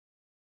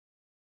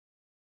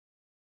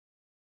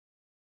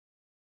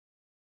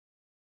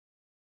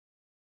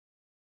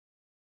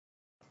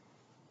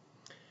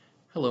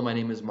Hello, my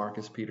name is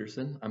Marcus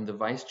Peterson. I'm the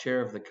Vice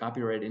Chair of the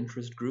Copyright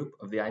Interest Group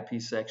of the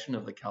IP section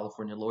of the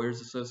California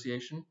Lawyers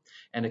Association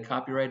and a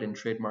copyright and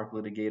trademark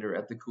litigator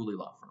at the Cooley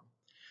Law Firm.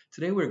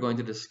 Today we're going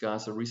to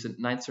discuss a recent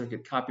Ninth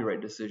Circuit copyright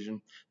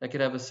decision that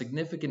could have a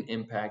significant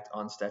impact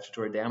on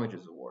statutory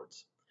damages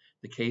awards.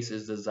 The case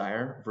is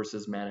Desire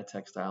versus Manna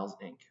Textiles,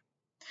 Inc.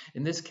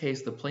 In this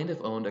case, the plaintiff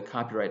owned a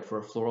copyright for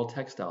a floral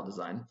textile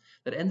design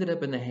that ended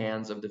up in the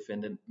hands of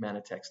defendant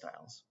Manna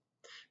Textiles.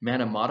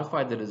 Manna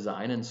modified the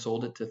design and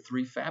sold it to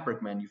 3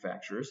 fabric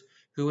manufacturers,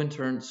 who in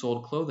turn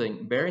sold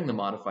clothing bearing the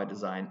modified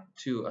design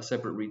to a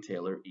separate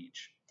retailer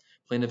each.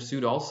 Plaintiff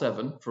sued all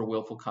 7 for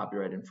willful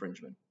copyright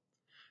infringement.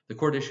 The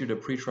court issued a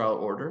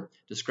pretrial order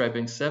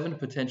describing 7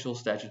 potential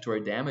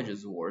statutory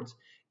damages awards,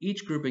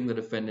 each grouping the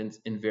defendants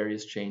in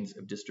various chains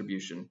of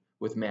distribution,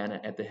 with Manna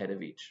at the head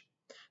of each.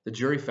 The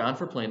jury found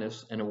for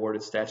plaintiffs and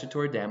awarded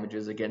statutory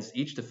damages against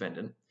each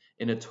defendant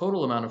in a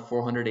total amount of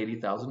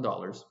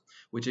 $480,000,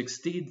 which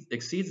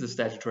exceeds the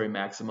statutory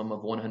maximum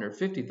of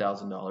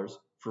 $150,000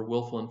 for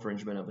willful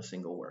infringement of a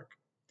single work.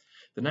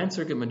 The Ninth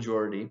Circuit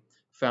majority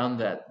found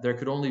that there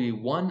could only be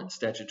one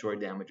statutory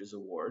damages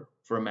award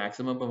for a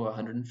maximum of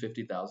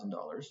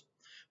 $150,000,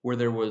 where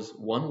there was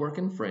one work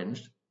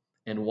infringed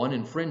and one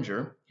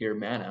infringer, here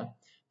Manna,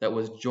 that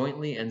was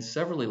jointly and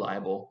severally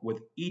liable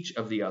with each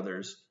of the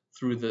others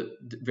through the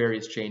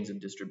various chains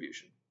of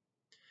distribution,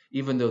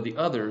 even though the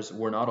others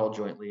were not all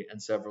jointly and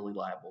severally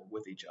liable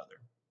with each other.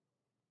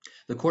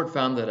 The court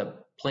found that a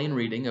plain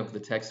reading of the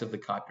text of the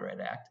Copyright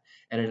Act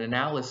and an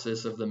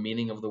analysis of the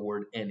meaning of the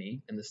word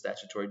any in the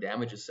statutory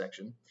damages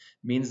section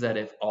means that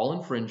if all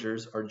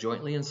infringers are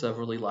jointly and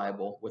severally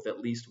liable with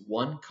at least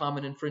one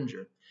common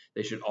infringer,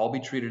 they should all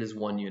be treated as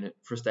one unit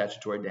for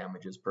statutory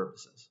damages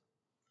purposes.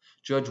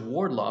 Judge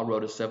Wardlaw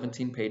wrote a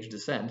 17-page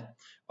dissent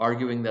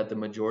arguing that the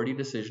majority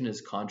decision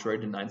is contrary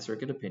to Ninth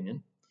Circuit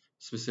opinion,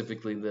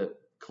 specifically the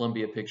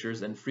Columbia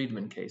Pictures and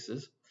Friedman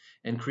cases,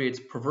 and creates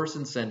perverse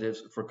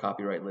incentives for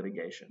copyright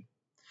litigation.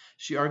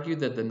 She argued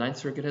that the Ninth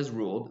Circuit has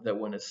ruled that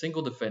when a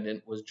single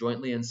defendant was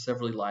jointly and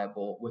severally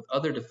liable with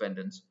other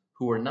defendants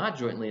who were not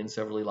jointly and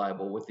severally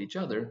liable with each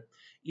other,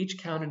 each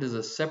counted as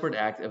a separate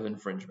act of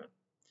infringement.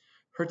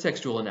 Her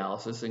textual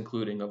analysis,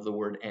 including of the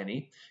word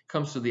any,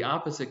 comes to the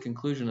opposite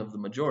conclusion of the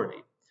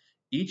majority.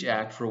 Each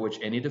act for which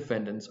any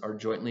defendants are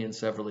jointly and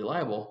severally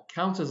liable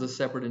counts as a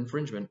separate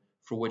infringement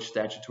for which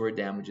statutory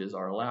damages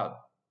are allowed.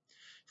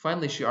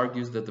 Finally, she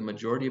argues that the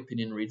majority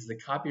opinion reads the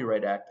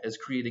Copyright Act as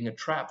creating a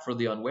trap for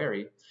the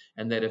unwary,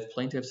 and that if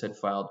plaintiffs had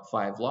filed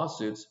 5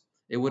 lawsuits,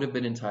 it would have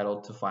been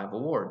entitled to 5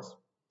 awards.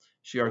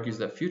 She argues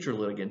that future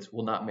litigants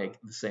will not make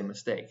the same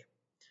mistake.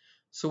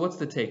 So what's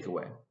the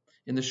takeaway?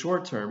 In the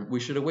short term, we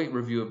should await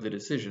review of the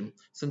decision,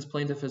 since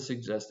plaintiff has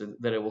suggested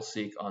that it will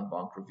seek en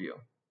banc review.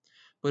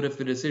 But if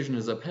the decision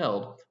is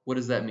upheld, what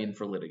does that mean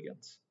for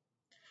litigants?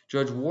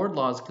 Judge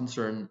Wardlaw's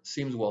concern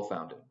seems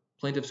well-founded.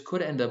 Plaintiffs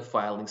could end up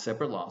filing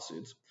separate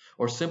lawsuits,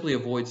 or simply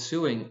avoid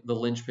suing the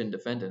linchpin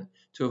defendant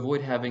to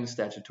avoid having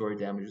statutory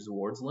damages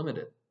awards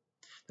limited.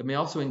 They may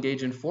also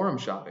engage in forum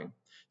shopping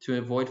to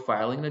avoid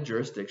filing in a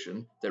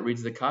jurisdiction that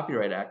reads the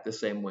Copyright Act the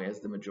same way as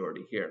the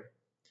majority here.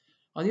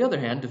 On the other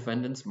hand,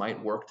 defendants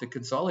might work to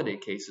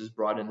consolidate cases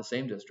brought in the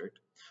same district,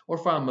 or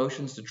file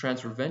motions to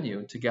transfer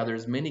venue to gather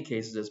as many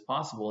cases as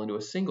possible into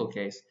a single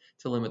case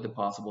to limit the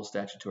possible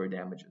statutory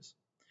damages.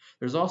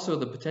 There's also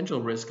the potential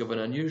risk of an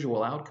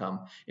unusual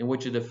outcome in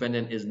which a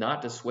defendant is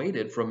not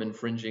dissuaded from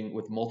infringing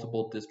with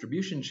multiple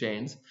distribution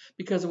chains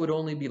because it would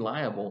only be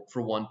liable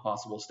for one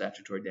possible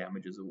statutory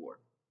damages award.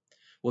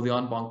 Will the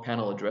en banc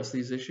panel address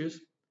these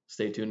issues?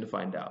 Stay tuned to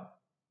find out.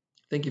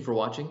 Thank you for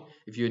watching.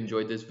 If you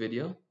enjoyed this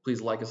video,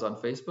 please like us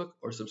on Facebook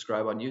or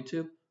subscribe on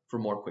YouTube for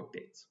more quick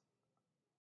dates.